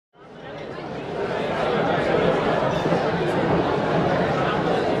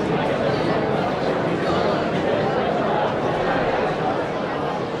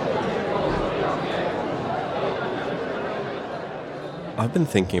I've been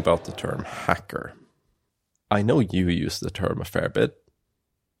thinking about the term hacker. I know you use the term a fair bit.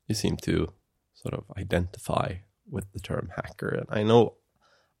 You seem to sort of identify with the term hacker. And I know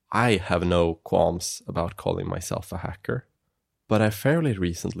I have no qualms about calling myself a hacker. But I fairly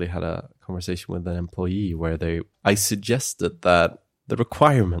recently had a conversation with an employee where I suggested that the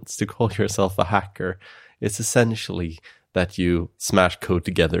requirements to call yourself a hacker is essentially that you smash code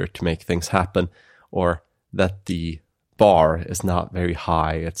together to make things happen, or that the bar is not very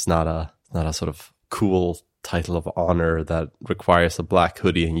high. It's not a sort of cool title of honor that requires a black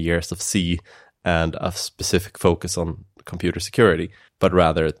hoodie and years of C and a specific focus on computer security, but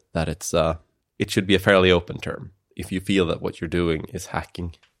rather that it should be a fairly open term. If you feel that what you're doing is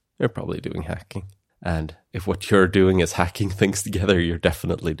hacking, you're probably doing hacking. And if what you're doing is hacking things together, you're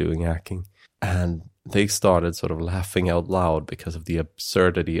definitely doing hacking. And they started sort of laughing out loud because of the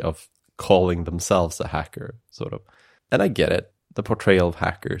absurdity of calling themselves a hacker, sort of. And I get it. The portrayal of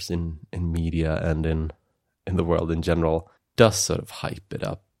hackers in media and in the world in general does sort of hype it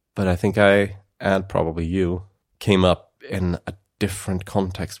up. But I think I, and probably you, came up in a different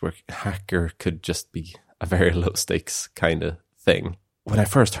context where hacker could just be a very low stakes kind of thing. When I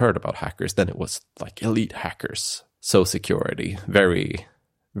first heard about hackers, then it was like elite hackers, so security, very,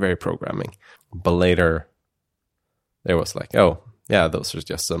 very programming. But later, there was like, oh, yeah, those are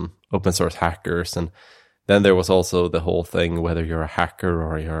just some open source hackers. And then there was also the whole thing, whether you're a hacker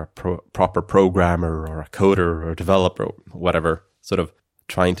or you're a proper programmer or a coder or a developer, or whatever, sort of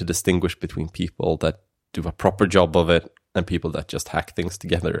trying to distinguish between people that do a proper job of it and people that just hack things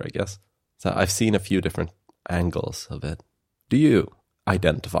together, I guess. So I've seen a few different angles of it. Do you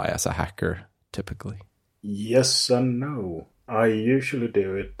identify as a hacker typically? Yes and no. I usually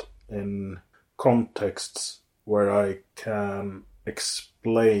do it in contexts where I can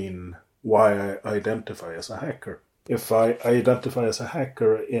explain why I identify as a hacker. If I identify as a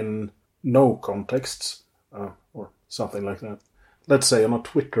hacker in no contexts, or something like that, let's say on a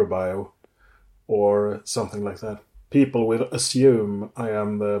Twitter bio or something like that, people will assume I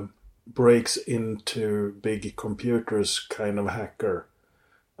am the breaks into big computers kind of hacker,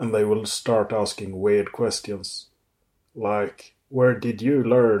 and they will start asking weird questions like, where did you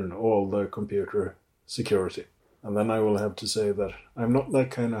learn all the computer security? And then I will have to say that I'm not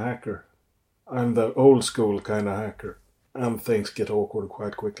that kind of hacker. I'm the old school kind of hacker. And things get awkward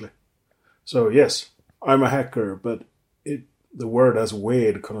quite quickly. So yes, I'm a hacker, but the word has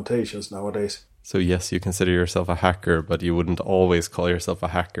weird connotations nowadays. So yes, you consider yourself a hacker, but you wouldn't always call yourself a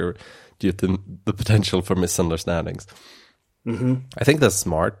hacker due to the potential for misunderstandings. Mm-hmm. I think that's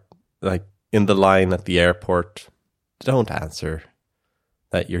smart. Like in the line at the airport, don't answer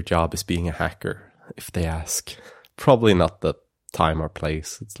that your job is being a hacker if they ask. Probably not the time or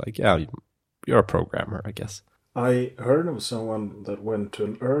place. It's like, yeah, you're a programmer, I guess. I heard of someone that went to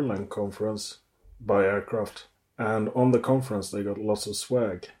an Erlang conference by aircraft, and on the conference they got lots of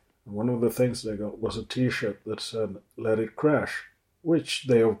swag. And one of the things they got was a t-shirt that said, "Let it crash," which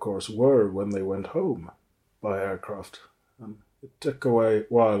they of course were when they went home by aircraft. And it took a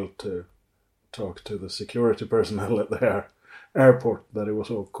while to talk to the security personnel at the airport that it was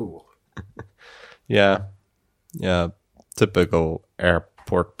all cool. Yeah, typical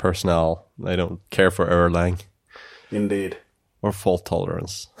airport personnel. They don't care for Erlang. Indeed. Or fault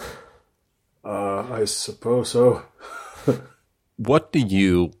tolerance. I suppose so. What do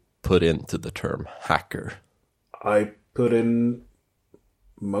you put into the term hacker? I put in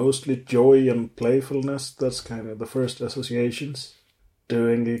mostly joy and playfulness. That's kind of the first associations.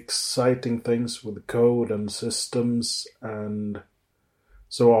 Doing exciting things with code and systems and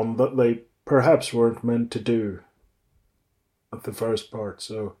so on that they perhaps weren't meant to do at the first part.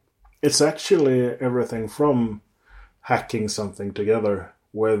 So it's actually everything from hacking something together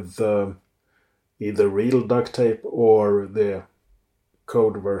with either real duct tape or the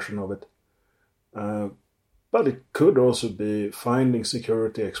code version of it. But it could also be finding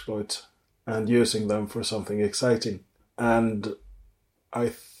security exploits and using them for something exciting. And I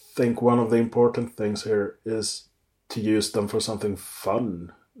think one of the important things here is to use them for something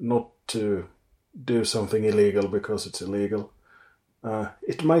fun, not to do something illegal because it's illegal.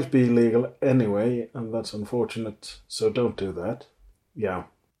 It might be illegal anyway, and that's unfortunate, so don't do that. Yeah.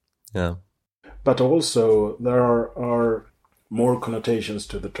 But also, there are more connotations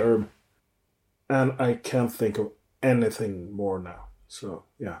to the term, and I can't think of anything more now. So,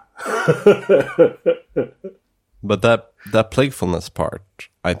 yeah. But that playfulness part,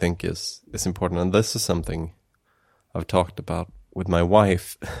 I think, is important. And this is something I've talked about with my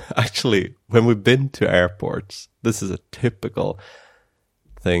wife. Actually, when we've been to airports, this is a typical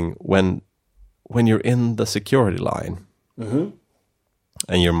thing. When you're in the security line, mm-hmm.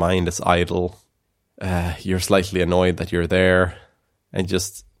 and your mind is idle. You're slightly annoyed that you're there and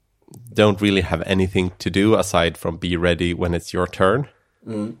just don't really have anything to do aside from be ready when it's your turn.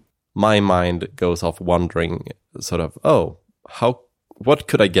 My mind goes off wondering sort of, what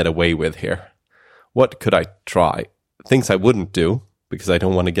could I get away with here? What could I try? Things I wouldn't do because I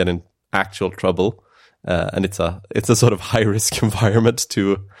don't want to get in actual trouble. And it's a sort of high risk environment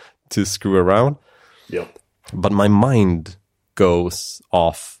to screw around. Yep. But my mind goes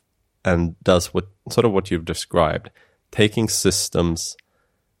off and does what you've described, taking systems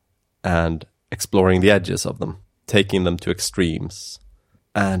and exploring the edges of them, taking them to extremes.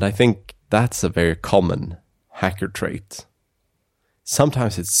 And I think that's a very common hacker trait.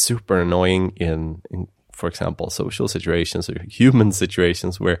 Sometimes it's super annoying in, for example, social situations or human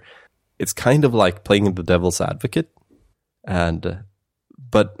situations where it's kind of like playing the devil's advocate.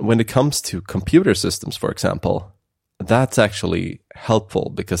 But when it comes to computer systems, for example, that's actually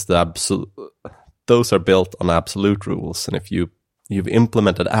helpful because those are built on absolute rules. And if you've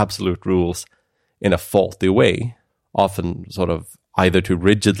implemented absolute rules in a faulty way, often sort of either too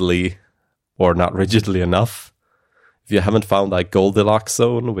rigidly or not rigidly enough, if you haven't found that Goldilocks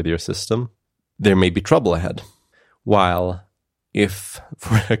zone with your system, there may be trouble ahead. While if,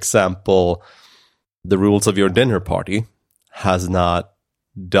 for example, the rules of your dinner party has not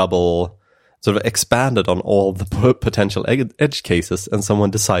double sort of expanded on all the potential edge cases and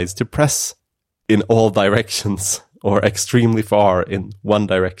someone decides to press in all directions or extremely far in one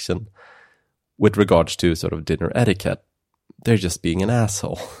direction with regards to sort of dinner etiquette, they're just being an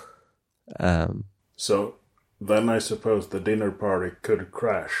asshole. So then I suppose the dinner party could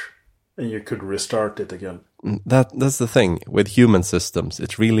crash and you could restart it again. That's the thing. With human systems,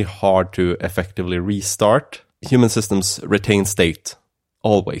 it's really hard to effectively restart. Human systems retain state,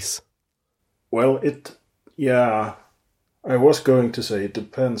 always. Well, I was going to say it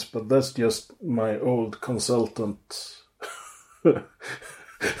depends, but that's just my old consultant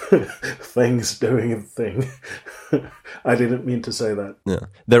things doing a thing. I didn't mean to say that. Yeah.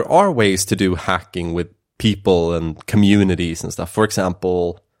 There are ways to do hacking with people and communities and stuff. For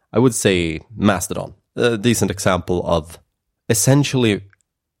example, I would say Mastodon, a decent example of essentially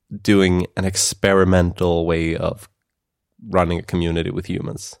doing an experimental way of running a community with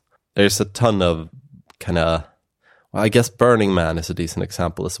humans. There's a ton of I guess Burning Man is a decent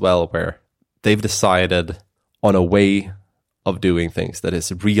example as well, where they've decided on a way of doing things that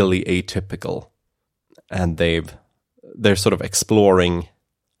is really atypical, and they're sort of exploring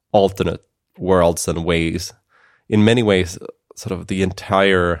alternate worlds and ways. In many ways, sort of the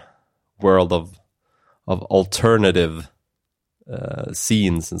entire world of alternative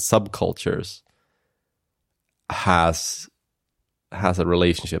scenes and subcultures has a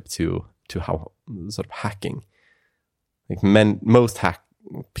relationship to how sort of hacking. Like most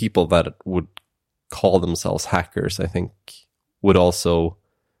people that would call themselves hackers, I think, would also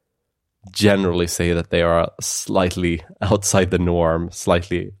generally say that they are slightly outside the norm,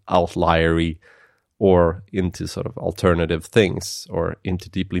 slightly outliery, or into sort of alternative things, or into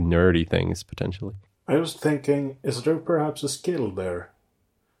deeply nerdy things, potentially. I was thinking, is there perhaps a skill there?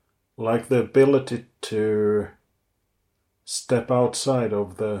 Like the ability to step outside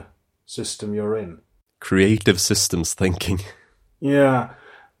of the system you're in. Creative systems thinking. Yeah,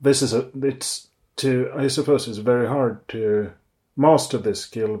 I suppose it's very hard to master this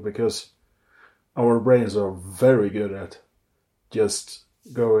skill because our brains are very good at just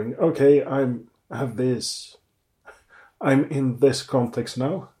going, okay, I'm in this context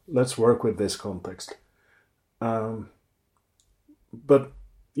now, let's work with this context. But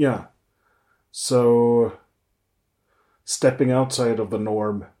yeah, so stepping outside of the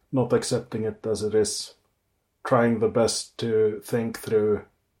norm, not accepting it as it is, trying the best to think through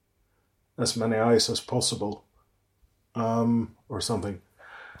as many eyes as possible, or something.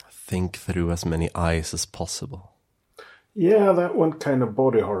 Think through as many eyes as possible. Yeah, that one kind of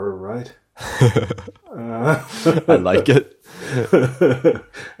body horror, right? I like it.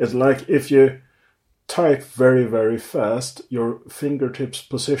 It's like if you type very, very fast, your fingertips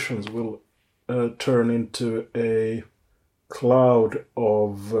positions will turn into a cloud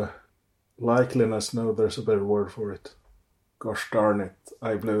of likeliness. No, there's a better word for it. Gosh darn it,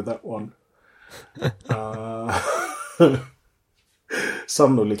 I blew that one.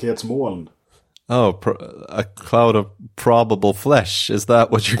 Sannolikhetsmoln. Oh, a cloud of probable flesh. Is that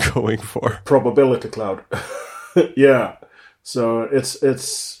what you're going for? Probability cloud. Yeah. So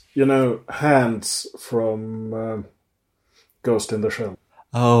it's hands from Ghost in the Shell.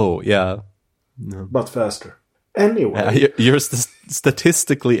 Oh, yeah. No. But faster. Anyway. You're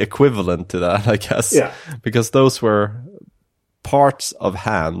statistically equivalent to that, I guess. Yeah. Because those were parts of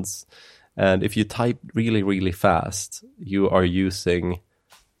hands. And if you type really, really fast, you are using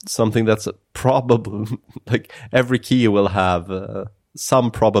something that's probably, like every key will have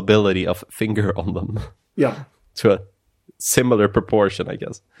some probability of finger on them. Yeah. To a similar proportion, I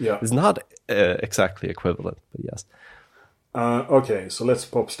guess. Yeah. It's not exactly equivalent, but yes. Okay, so let's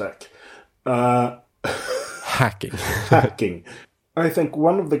pop stack. Hacking. Hacking. I think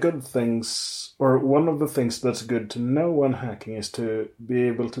one of the good things, or one of the things that's good to know when hacking, is to be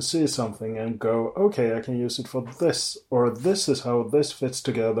able to see something and go, okay, I can use it for this, or this is how this fits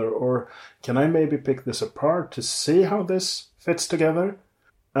together, or can I maybe pick this apart to see how this fits together?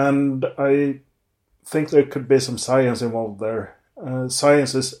 And I think there could be some science involved there.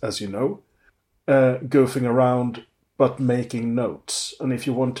 Science is, as you know, goofing around but making notes. And if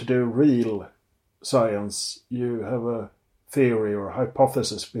you want to do real science, you have a theory or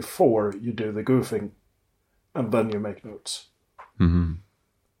hypothesis before you do the goofing, and then you make notes. Mm-hmm.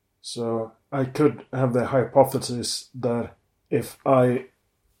 So I could have the hypothesis that if I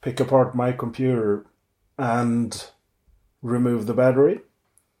pick apart my computer and remove the battery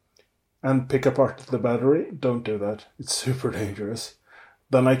and pick apart the battery, don't do that, it's super dangerous,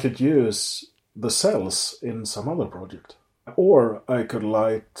 then I could use the cells in some other project. Or I could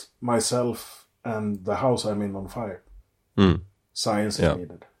light myself and the house I'm in on fire. Science is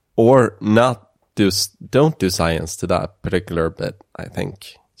needed. Or don't do science to that particular bit, I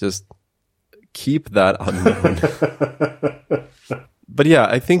think. Just keep that unknown. But yeah,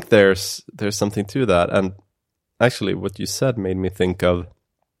 I think there's something to that. And actually what you said made me think of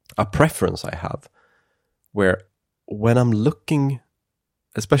a preference I have, where when I'm looking,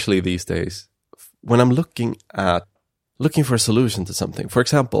 especially these days, when I'm looking for a solution to something. For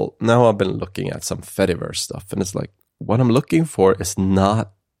example, now I've been looking at some Fediverse stuff, and it's like, what I'm looking for is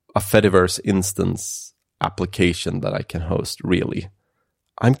not a Fediverse instance application that I can host, really.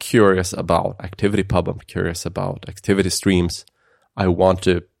 I'm curious about ActivityPub. I'm curious about activity streams. I want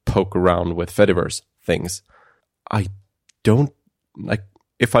to poke around with Fediverse things. I don't, like,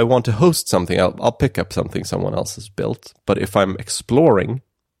 if I want to host something, I'll pick up something someone else has built. But if I'm exploring,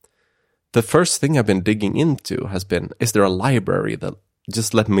 the first thing I've been digging into has been, is there a library that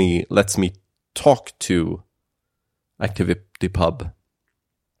just lets me talk to ActivityPub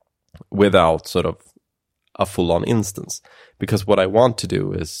without sort of a full-on instance? Because what I want to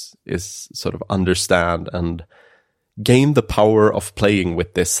do is sort of understand and gain the power of playing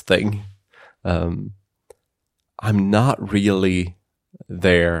with this thing. I'm not really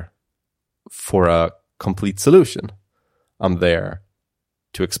there for a complete solution. I'm there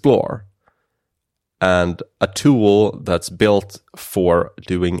to explore. And a tool that's built for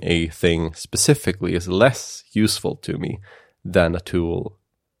doing a thing specifically is less useful to me than a tool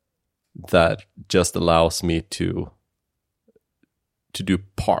that just allows me to do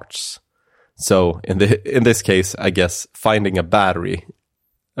parts. So in this case, I guess finding a battery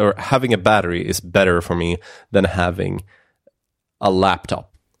or having a battery is better for me than having a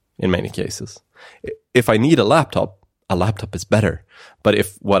laptop in many cases. If I need a laptop is better. But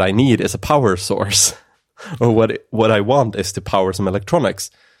if what I need is a power source, or what I want is to power some electronics,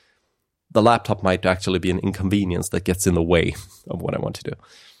 the laptop might actually be an inconvenience that gets in the way of what I want to do.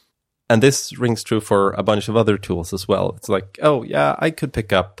 And this rings true for a bunch of other tools as well. It's like, oh yeah,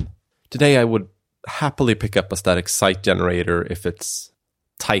 today I would happily pick up a static site generator if it's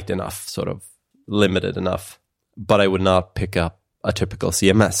tight enough, sort of limited enough. But I would not pick up a typical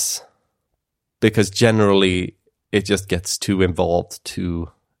CMS, because generally it just gets too involved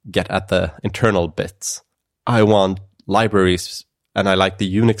to get at the internal bits. I want libraries, and I like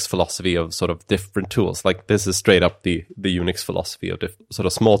the Unix philosophy of sort of different tools. Like this is straight up the Unix philosophy of sort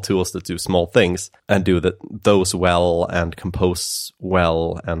of small tools that do small things and do those well and compose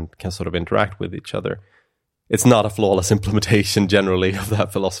well and can sort of interact with each other. It's not a flawless implementation generally of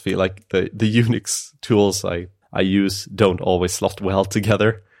that philosophy. Like the Unix tools I use don't always slot well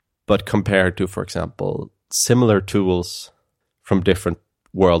together. But compared to, for example, similar tools from different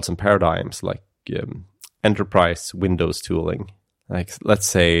worlds and paradigms, like enterprise Windows tooling, like let's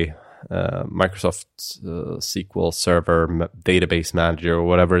say Microsoft SQL Server Database Manager or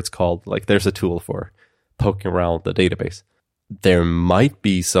whatever it's called. Like there's a tool for poking around the database. There might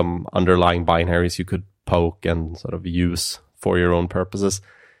be some underlying binaries you could poke and sort of use for your own purposes.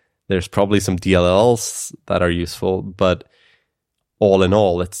 There's probably some DLLs that are useful, but all in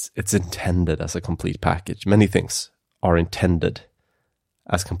all, it's intended as a complete package. Many things are intended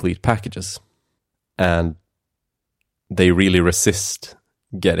as complete packages, and they really resist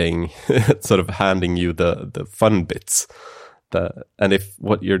getting sort of handing you the fun bits. And if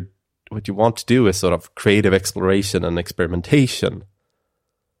what you're what you want to do is sort of creative exploration and experimentation.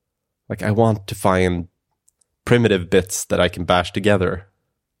 Like, I want to find primitive bits that I can bash together.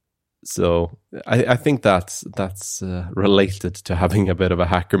 So I think that's related to having a bit of a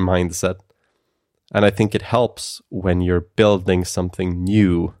hacker mindset. And I think it helps when you're building something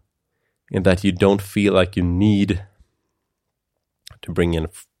new, in that you don't feel like you need to bring in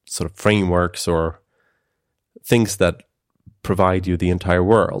sort of frameworks or things that provide you the entire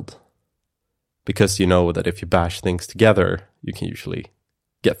world. Because you know that if you bash things together, you can usually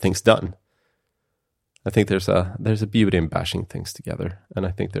get things done. I think there's a beauty in bashing things together, and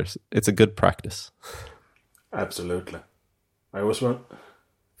I think it's a good practice. Absolutely. I was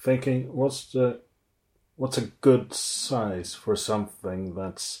thinking, what's a good size for something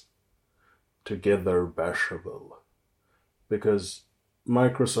that's together bashable? Because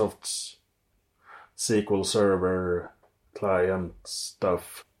Microsoft's SQL Server client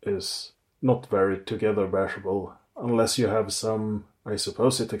stuff is not very together bashable unless you have some, I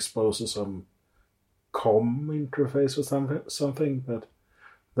suppose it exposes some COM interface or something, but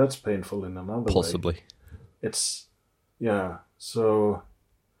that's painful in another Possibly. way. It's, yeah, so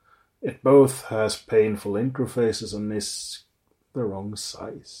it both has painful interfaces and is the wrong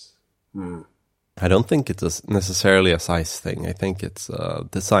size. I don't think it's necessarily a size thing. I think it's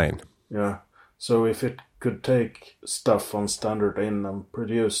design. Yeah, so if it could take stuff on standard in and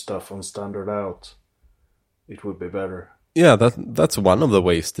produce stuff on standard out, it would be better. Yeah, that's one of the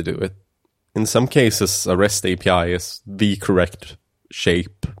ways to do it. In some cases, a REST API is the correct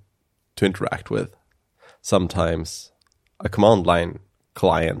shape to interact with. Sometimes a command line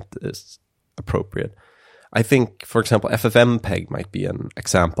client is appropriate. I think, for example, FFmpeg might be an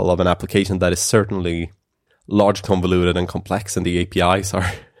example of an application that is certainly large, convoluted, and complex, and the APIs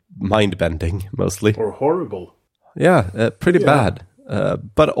are mind-bending, mostly. Or horrible. Yeah, pretty bad.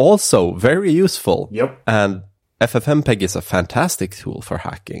 But also very useful. Yep. And FFmpeg is a fantastic tool for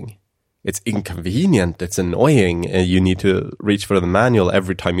hacking. It's inconvenient, it's annoying, and you need to reach for the manual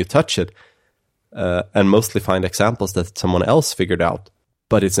every time you touch it, and mostly find examples that someone else figured out.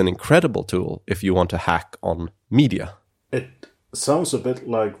 But it's an incredible tool if you want to hack on media. It sounds a bit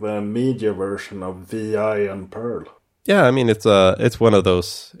like the media version of VI and Perl. Yeah, I mean, it's one of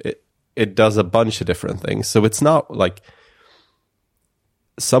those. It does a bunch of different things. So it's not like,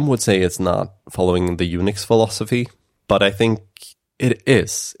 some would say it's not following the Unix philosophy, but I think it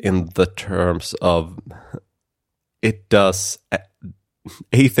is, in the terms of it does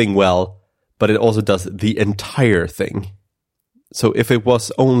a thing well, but it also does the entire thing. So if it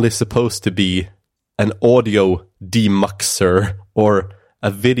was only supposed to be an audio demuxer or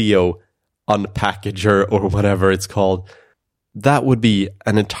a video unpackager or whatever it's called, that would be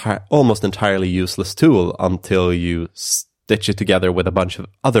an almost entirely useless tool until you stitch it together with a bunch of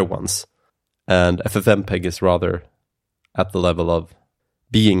other ones. And FFmpeg is rather at the level of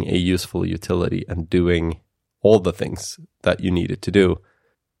being a useful utility and doing all the things that you need it to do.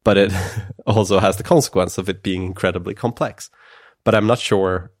 But it also has the consequence of it being incredibly complex. But I'm not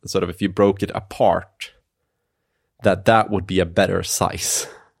sure, sort of, if you broke it apart, that would be a better size.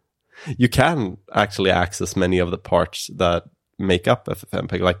 You can actually access many of the parts that make up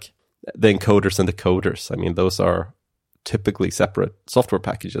FFmpeg, like the encoders and decoders. I mean, those are typically separate software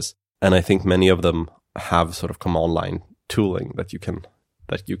packages. And I think many of them have sort of command line tooling that you can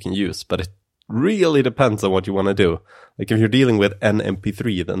use. But it really depends on what you want to do. Like if you're dealing with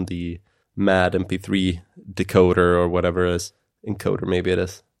NMP3, then the MAD MP3 decoder or whatever it is, encoder maybe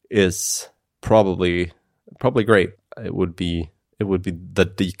it is probably great. It would be the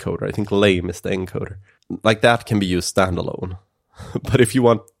decoder. I think lame is the encoder. Like that can be used standalone. But if you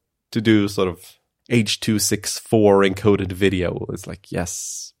want to do sort of H.264 encoded video, it's like,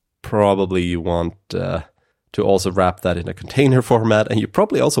 yes, probably you want to also wrap that in a container format, and you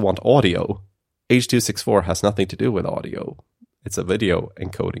probably also want audio. H.264 has nothing to do with audio. It's a video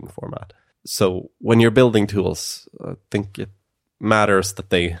encoding format. So when you're building tools, I think it matters that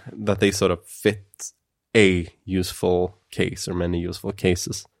they sort of fit a useful case or many useful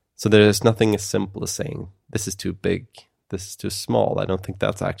cases. So there is nothing as simple as saying this is too big, this is too small. I don't think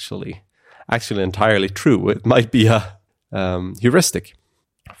that's actually entirely true. It might be a heuristic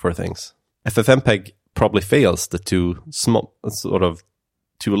for things. FFmpeg probably fails the too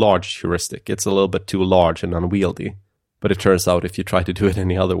large heuristic. It's a little bit too large and unwieldy. But it turns out if you try to do it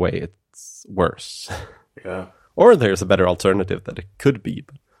any other way, it's worse. Yeah. Or there's a better alternative that it could be,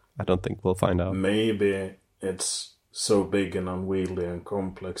 but I don't think we'll find out. Maybe it's so big and unwieldy and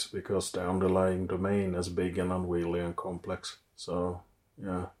complex because the underlying domain is big and unwieldy and complex. So,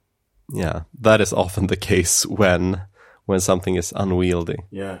 yeah. Yeah, that is often the case when something is unwieldy.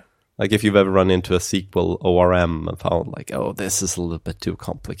 Yeah. Like if you've ever run into a SQL ORM and found like, oh, this is a little bit too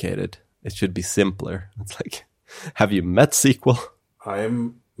complicated. It should be simpler. It's like, have you met SQL?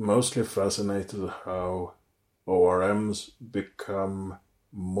 I'm mostly fascinated how ORMs become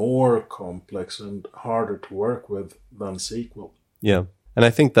more complex and harder to work with than SQL. Yeah. And I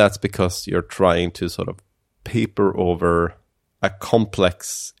think that's because you're trying to sort of paper over a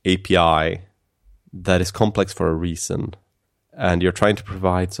complex API that is complex for a reason. And you're trying to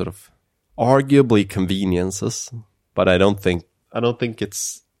provide sort of arguably conveniences, but I don't think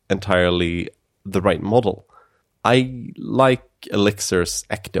it's entirely the right model. I like Elixir's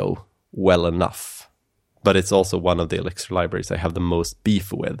Ecto well enough, but it's also one of the Elixir libraries I have the most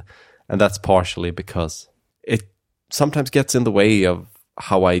beef with. And that's partially because it sometimes gets in the way of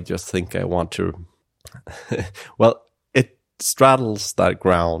how I just think I want to. Well, it straddles that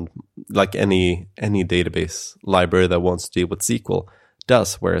ground like any database library that wants to deal with SQL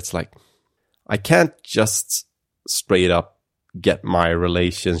does, where it's like, I can't just straight up get my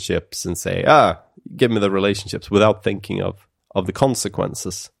relationships and say, give me the relationships without thinking of the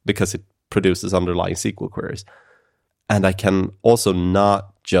consequences, because it produces underlying SQL queries. And I can also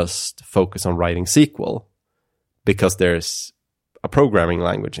not just focus on writing SQL because there's a programming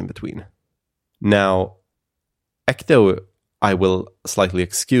language in between. Now, Ecto, I will slightly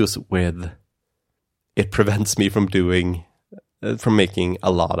excuse with it prevents me from making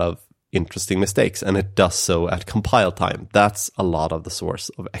a lot of interesting mistakes, and it does so at compile time. That's a lot of the source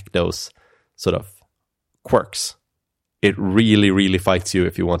of Ecto's sort of quirks. It really, really fights you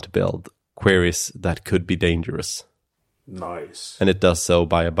if you want to build queries that could be dangerous. Nice. And it does so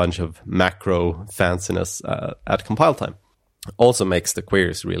by a bunch of macro fanciness at compile time. Also makes the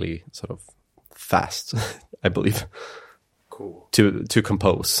queries really sort of fast, I believe. Cool. To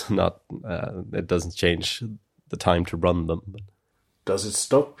compose, not it doesn't change the time to run them. But. Does it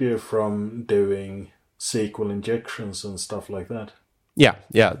stop you from doing SQL injections and stuff like that? Yeah,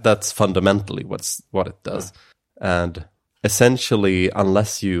 that's fundamentally what it does. Yeah. And essentially,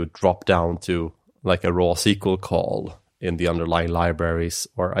 unless you drop down to like a raw SQL call in the underlying libraries,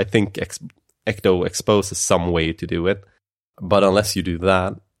 or I think Ecto exposes some way to do it, but unless you do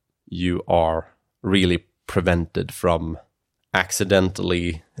that, you are really prevented from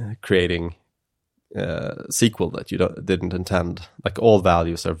accidentally creating SQL that you didn't intend. Like all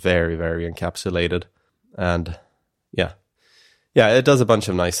values are very, very encapsulated, and yeah, it does a bunch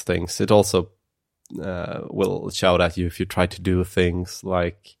of nice things. It also will shout at you if you try to do things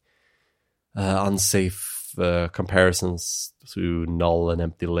like unsafe comparisons through null and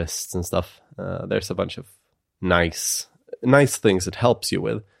empty lists and stuff. There's a bunch of nice things it helps you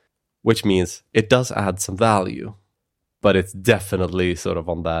with, which means it does add some value. But it's definitely sort of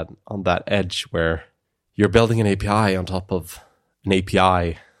on that edge where you're building an API on top of an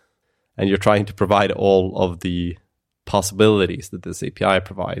API, and you're trying to provide all of the possibilities that this API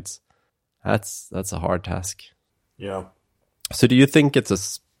provides. That's a hard task. Yeah. So do you think it's a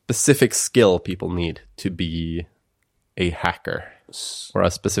specific skill people need to be a hacker, or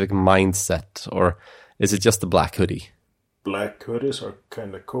a specific mindset, or is it just the black hoodie? Black hoodies are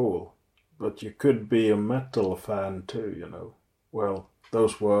kind of cool. But you could be a metal fan too, you know. Well,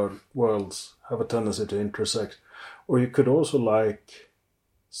 those worlds have a tendency to intersect. Or you could also like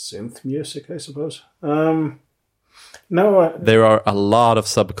synth music, I suppose. There are a lot of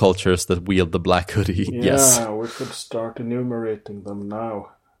subcultures that wield the black hoodie. Yeah, yes. We could start enumerating them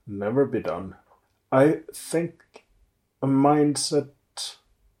now. Never be done. I think a mindset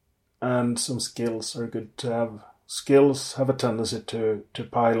and some skills are good to have. Skills have a tendency to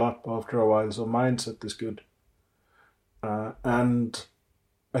pile up after a while, so mindset is good. And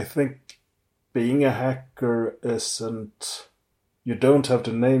I think being a hacker isn't... You don't have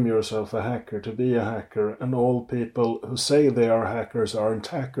to name yourself a hacker to be a hacker, and all people who say they are hackers aren't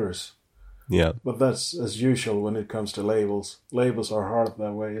hackers. Yeah. But that's as usual when it comes to labels. Labels are hard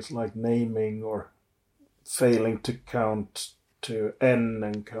that way. It's like naming or failing to count to n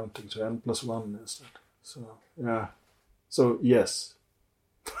and counting to n+1 instead. So, yeah. So, yes.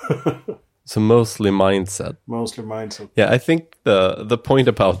 So mostly mindset. Mostly mindset. Yeah, I think the point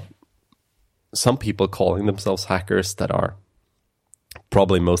about some people calling themselves hackers that are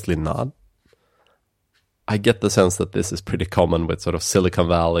probably mostly not, I get the sense that this is pretty common with sort of Silicon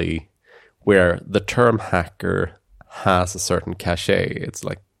Valley, where the term hacker has a certain cachet. It's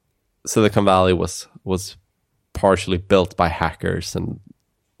like Silicon Valley was partially built by hackers, and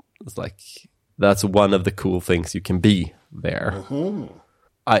it's like that's one of the cool things you can be there. Mm-hmm.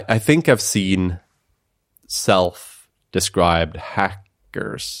 I think I've seen self-described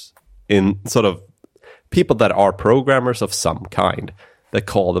hackers in sort of people that are programmers of some kind, that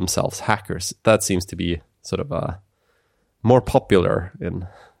call themselves hackers. That seems to be sort of more popular in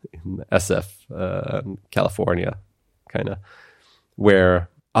SF California, kind of. Where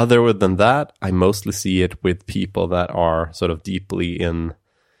other than that, I mostly see it with people that are sort of deeply in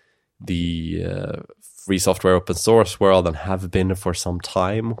the free software open source world and have been for some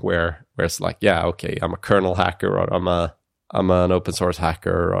time, where it's like, yeah, okay, I'm a kernel hacker, or I'm an open source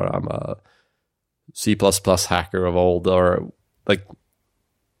hacker, or I'm a C++ hacker of old, or like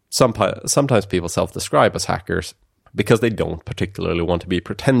sometimes people self-describe as hackers because they don't particularly want to be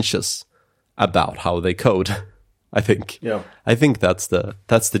pretentious about how they code. I think that's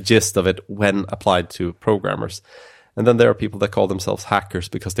the gist of it when applied to programmers. And then there are people that call themselves hackers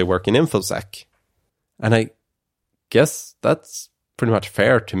because they work in InfoSec. And I guess that's pretty much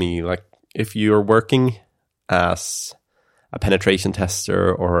fair to me. Like, if you're working as a penetration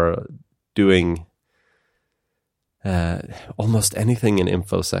tester or doing almost anything in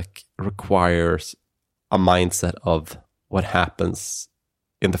InfoSec requires a mindset of what happens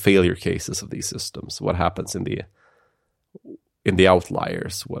in the failure cases of these systems, what happens in the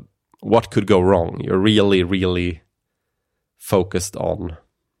outliers, what could go wrong. You're really, really focused on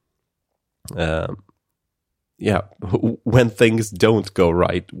when things don't go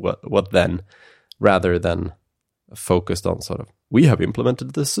right, what then, rather than focused on sort of, we have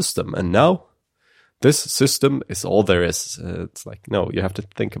implemented this system and now this system is all there is. It's like, no, you have to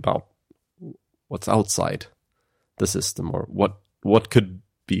think about what's outside the system, or what could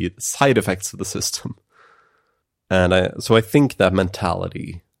be the side effects of the system. And so I think that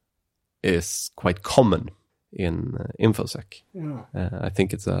mentality is quite common in InfoSec. Yeah. I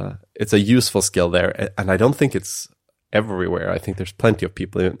think it's a useful skill there, and I don't think it's everywhere. I think there's plenty of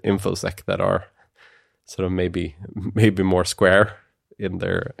people in InfoSec that are sort of maybe more square in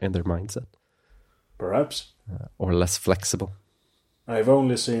their mindset, perhaps, or less flexible. I've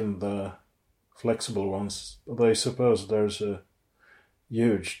only seen the flexible ones, but I suppose there's a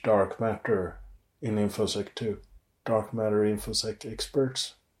huge dark matter in InfoSec too. Dark matter InfoSec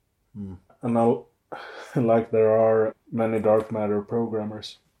experts. And like there are many dark matter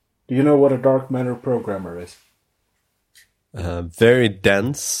programmers. Do you know what a dark matter programmer is? Very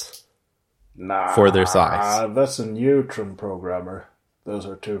dense for their size. That's a neutron programmer. Those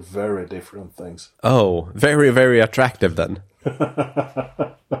are two very different things. Oh, very, very attractive then.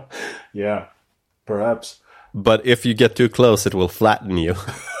 Yeah, perhaps. But if you get too close, it will flatten you.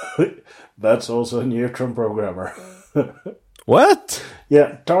 That's also a neutron programmer. What?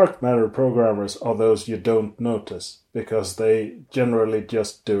 Yeah, dark matter programmers are those you don't notice because they generally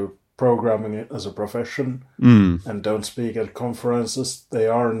just do programming as a profession and don't speak at conferences. They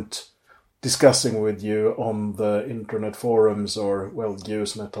aren't discussing with you on the internet forums or, well,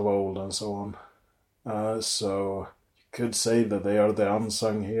 Usenet of old and so on. So you could say that they are the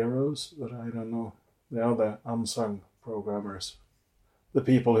unsung heroes, but I don't know. They are the unsung programmers. The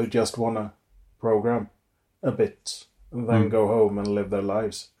people who just want to program a bit and then go home and live their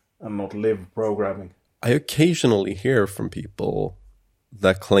lives and not live programming. I occasionally hear from people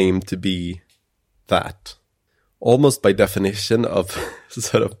that claim to be that, almost by definition of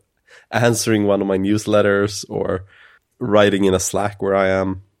sort of answering one of my newsletters or writing in a Slack where I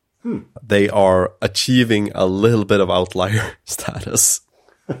am. They are achieving a little bit of outlier status.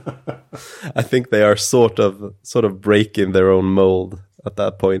 I think they are sort of breaking their own mold at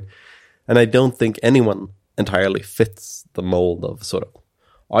that point. And I don't think anyone entirely fits the mold of sort of,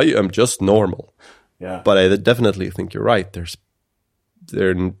 I am just normal. Yeah. But I definitely think you're right.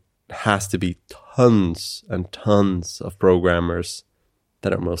 There has to be tons and tons of programmers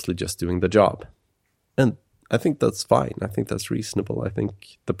that are mostly just doing the job. And I think that's fine. I think that's reasonable. I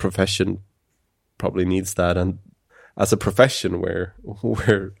think the profession probably needs that. And as a profession,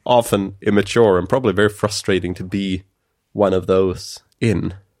 we're often immature and probably very frustrating to be one of those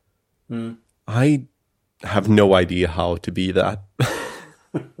in. I have no idea how to be that.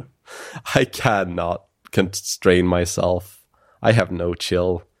 I cannot constrain myself. I have no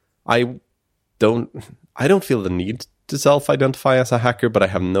chill. I don't feel the need to self-identify as a hacker, but I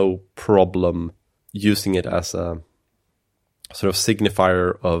have no problem using it as a sort of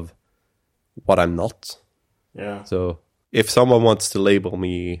signifier of what I'm not. Yeah. So if someone wants to label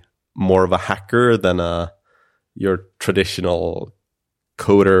me more of a hacker than your traditional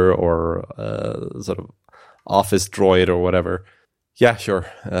coder or sort of office droid or whatever, yeah, sure.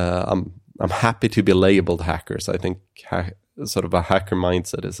 I'm happy to be labeled hackers. I think sort of a hacker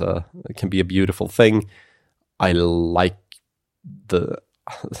mindset can be a beautiful thing. I like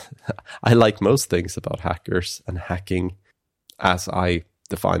I like most things about hackers and hacking, as I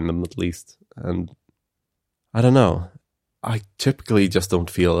define them at least. And I don't know. I typically just don't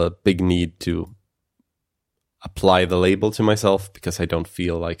feel a big need to apply the label to myself, because I don't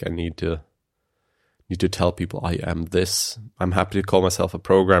feel like I need to tell people I am this. I'm happy to call myself a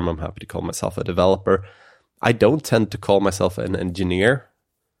programmer. I'm happy to call myself a developer. I don't tend to call myself an engineer,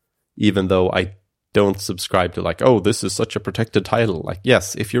 even though I don't subscribe to like, oh, this is such a protected title. Like,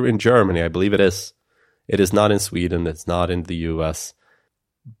 yes, if you're in Germany, I believe it is. It is not in Sweden. It's not in the US.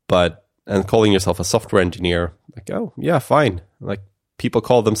 And calling yourself a software engineer, like, oh, yeah, fine. Like, people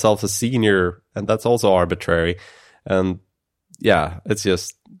call themselves a senior, and that's also arbitrary. And yeah, it's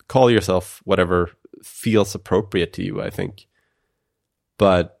just call yourself whatever feels appropriate to you, I think.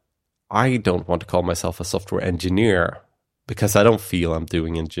 But I don't want to call myself a software engineer, because I don't feel I'm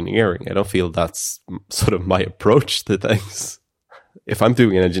doing engineering. I don't feel that's sort of my approach to things. If I'm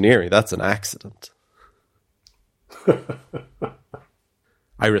doing engineering, that's an accident.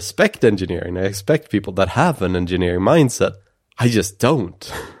 I respect engineering. I expect people that have an engineering mindset. I just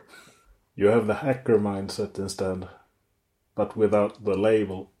don't. You have the hacker mindset instead, but without the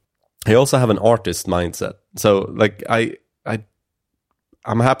label. I also have an artist mindset. So, like, I'm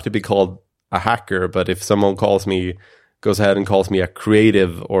happy to be called a hacker, but if someone goes ahead and calls me a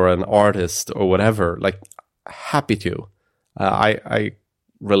creative or an artist or whatever, like, happy to. I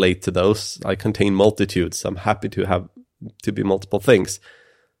relate to those. I contain multitudes. I'm happy to be multiple things.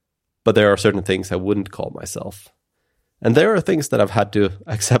 But there are certain things I wouldn't call myself. And there are things that I've had to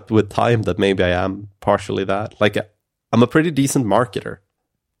accept with time that maybe I am partially that. Like, I'm a pretty decent marketer.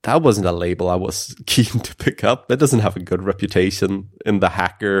 That wasn't a label I was keen to pick up. It doesn't have a good reputation in the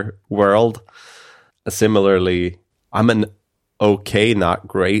hacker world. Similarly, I'm an okay, not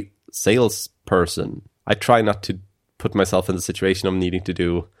great salesperson. I try not to put myself in the situation of needing to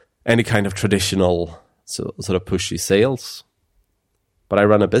do any kind of traditional sort of pushy sales. But I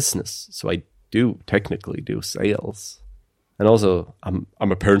run a business, so I do technically do sales. And also, I'm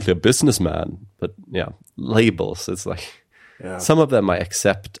apparently a businessman. But yeah, labels, it's like, yeah. Some of them I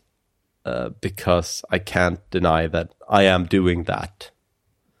accept because I can't deny that I am doing that.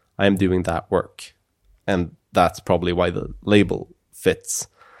 I am doing that work. And that's probably why the label fits.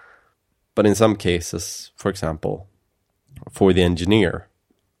 But in some cases, for example, for the engineer,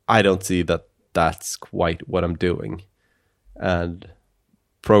 I don't see that that's quite what I'm doing. And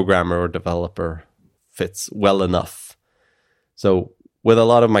programmer or developer fits well enough. So with a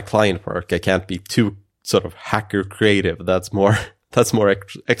lot of my client work, I can't be too sort of hacker creative. That's more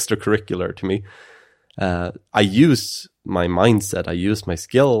extracurricular to me. I use my mindset, I use my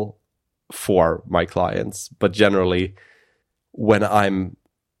skill for my clients, but generally when I'm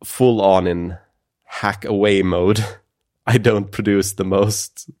full on in hack away mode, I don't produce the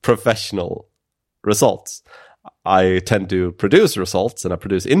most professional results. I tend to produce results, and I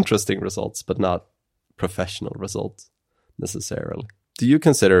produce interesting results, but not professional results necessarily. Do you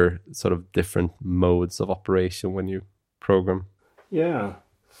consider sort of different modes of operation when you program? Yeah.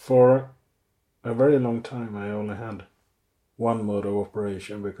 For a very long time, I only had one mode of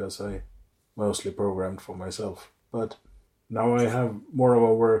operation because I mostly programmed for myself. But now I have more of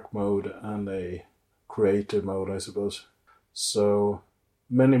a work mode and a creative mode, I suppose. So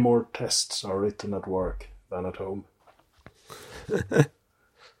many more tests are written at work than at home.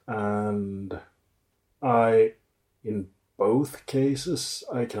 And in both cases,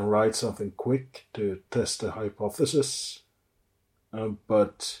 I can write something quick to test a hypothesis.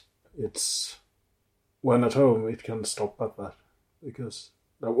 But when at home, it can stop at that, because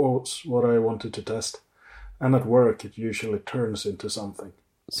that was what I wanted to test. And at work, it usually turns into something.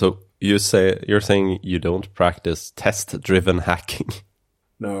 So you're saying you don't practice test-driven hacking?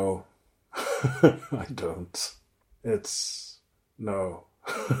 No, I don't. It's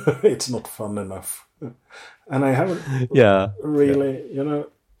not fun enough. And I haven't really,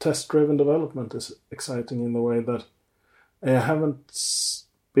 test-driven development is exciting in the way that I haven't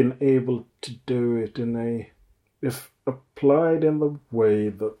been able to do it if applied in the way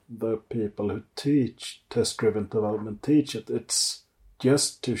that the people who teach test-driven development teach it, it's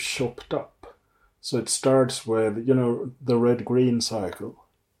just too chopped up. So it starts with, the red-green cycle.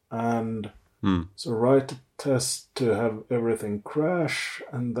 And so write a test to have everything crash,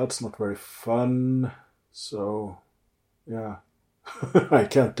 and that's not very fun. So, yeah, I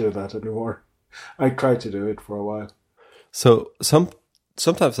can't do that anymore. I tried to do it for a while. So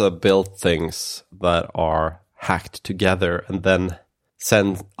sometimes I build things that are hacked together and then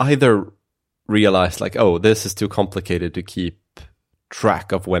either realize like, oh, this is too complicated to keep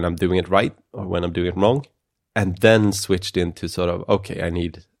track of when I'm doing it right or when I'm doing it wrong, and then switched into sort of, okay, I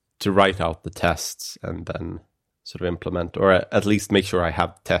need to write out the tests and then sort of implement, or at least make sure I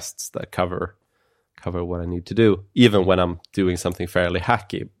have tests that cover cover what I need to do, even when I'm doing something fairly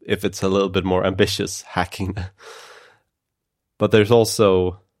hacky, if it's a little bit more ambitious hacking. But there's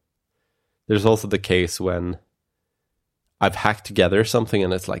also the case when I've hacked together something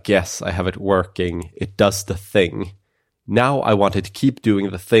and it's like, yes, I have it working, it does the thing. Now I want it to keep doing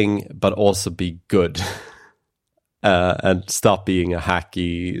the thing, but also be good. And stop being a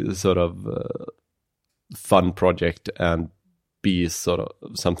hacky sort of fun project and be sort of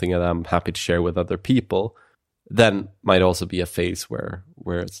something that I'm happy to share with other people. Then might also be a phase where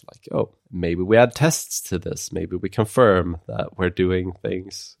it's like, oh, maybe we add tests to this. Maybe we confirm that we're doing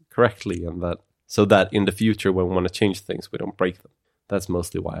things correctly, and that so that in the future when we want to change things, we don't break them. That's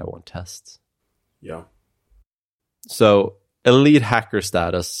mostly why I want tests. Yeah. So elite hacker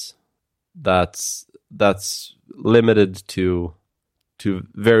status, that's limited to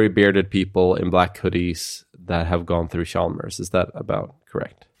very bearded people in black hoodies that have gone through Chalmers. Is that about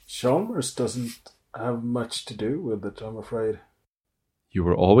correct? Chalmers doesn't have much to do with it, I'm afraid. You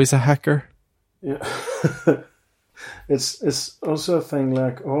were always a hacker? Yeah. It's also a thing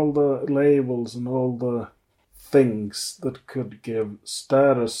like all the labels and all the things that could give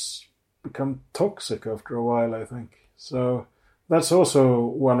status become toxic after a while, I think. So that's also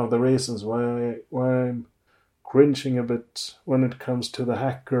one of the reasons why I'm cringing a bit when it comes to the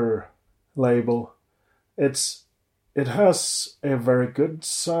hacker label. It has a very good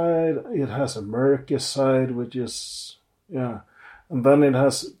side, it has a murky side, which is, yeah. And then it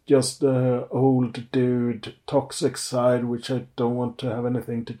has just the old dude toxic side, which I don't want to have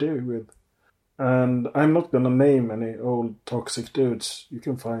anything to do with. And I'm not going to name any old toxic dudes. You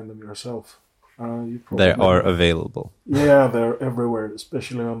can find them yourself. They are available. Yeah, they're everywhere,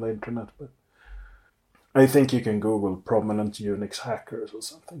 especially on the internet. But I think you can Google prominent Unix hackers or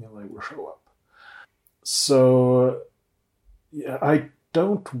something and they will show up. So, yeah, I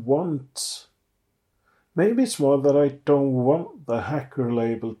don't want... Maybe it's more that I don't want the hacker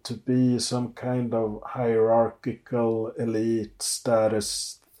label to be some kind of hierarchical elite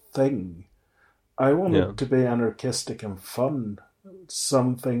status thing. I want it to be anarchistic and fun.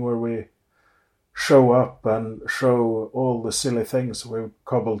 Something where we show up and show all the silly things we've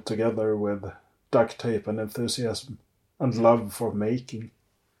cobbled together with duct tape and enthusiasm and love for making.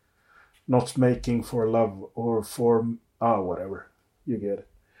 Not making for love or for... whatever. You get it.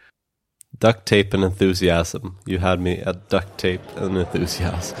 Duct tape and enthusiasm. You had me at duct tape and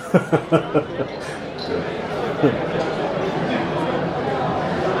enthusiasm.